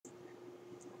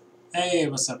Hey,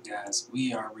 what's up guys?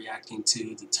 We are reacting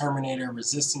to the Terminator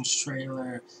Resistance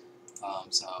trailer.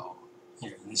 So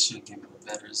here, this should give it a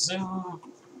better zoom.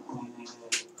 And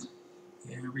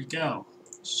here we go.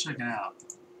 Let's check it out.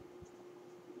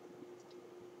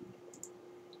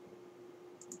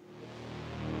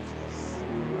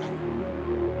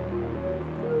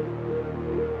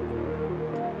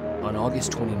 On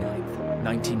August 29th,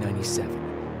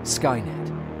 1997,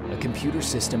 Skynet, a computer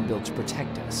system built to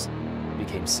protect us,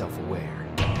 became self-aware.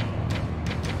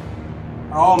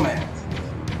 Oh man.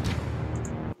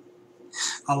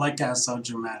 I like that, it's so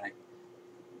dramatic.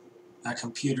 That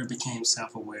computer became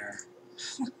self-aware.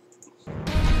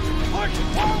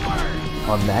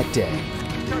 On that day,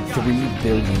 3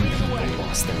 billion people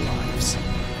lost their lives.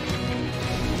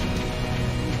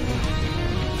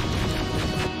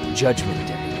 Judgment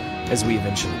Day, as we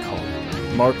eventually called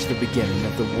it, marked the beginning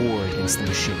of the war against the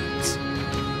machines.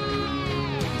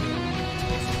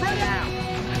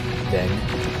 Then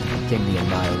came the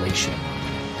annihilation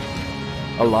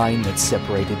line, a line that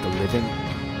separated the living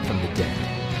from the dead.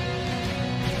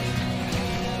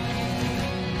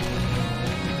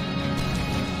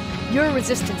 You're a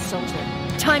resistance soldier.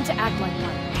 Time to act like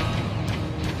one.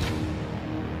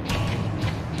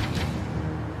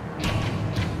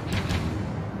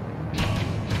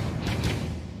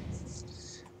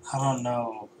 I don't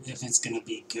know if it's gonna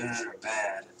be good or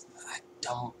bad.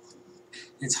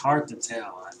 It's hard to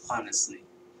tell, honestly.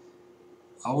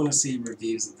 I want to see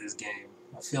reviews of this game.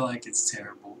 I feel like it's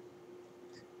terrible.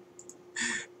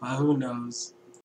 But who knows?